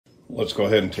Let's go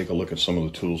ahead and take a look at some of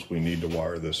the tools we need to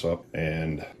wire this up.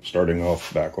 And starting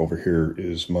off back over here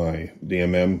is my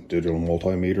DMM digital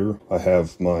multimeter. I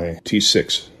have my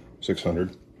T6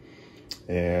 600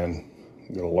 and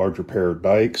got a larger pair of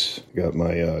dikes. Got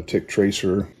my tick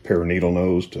tracer, pair of needle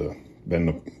nose to bend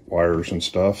the wires and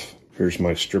stuff. Here's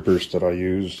my strippers that I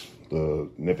use, the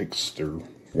Nipix. They're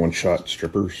one-shot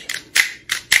strippers.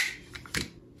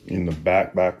 In the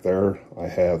back there, I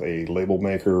have a label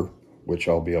maker, which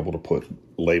I'll be able to put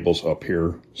labels up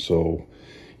here so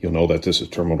you'll know that this is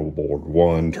terminal board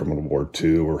 1, terminal board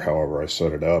 2, or however I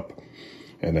set it up.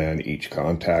 And then each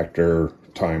contactor,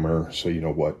 timer, so you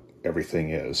know what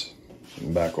everything is.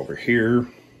 And back over here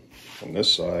on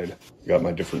this side, got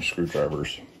my different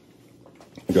screwdrivers.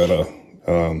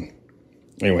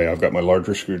 Anyway, I've got my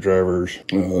larger screwdrivers,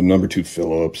 number 2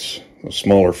 Phillips,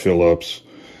 smaller Phillips,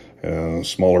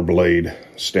 smaller blade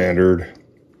standard.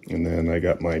 And then I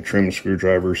got my trim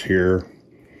screwdrivers here.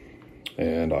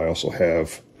 And I also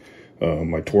have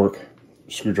my torque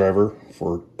screwdriver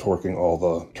for torquing all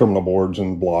the terminal boards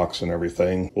and blocks and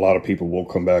everything. A lot of people will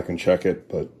come back and check it,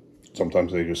 but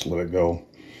sometimes they just let it go.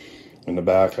 In the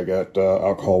back, I got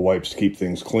alcohol wipes to keep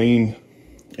things clean.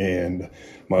 And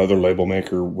my other label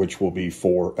maker, which will be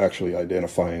for actually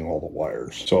identifying all the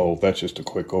wires. So that's just a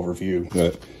quick overview.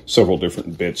 Got several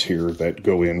different bits here that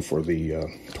go in for the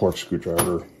torque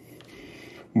screwdriver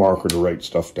marker to write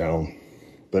stuff down.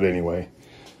 But anyway,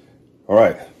 all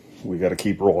right, we got to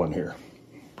keep rolling here.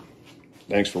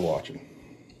 Thanks for watching.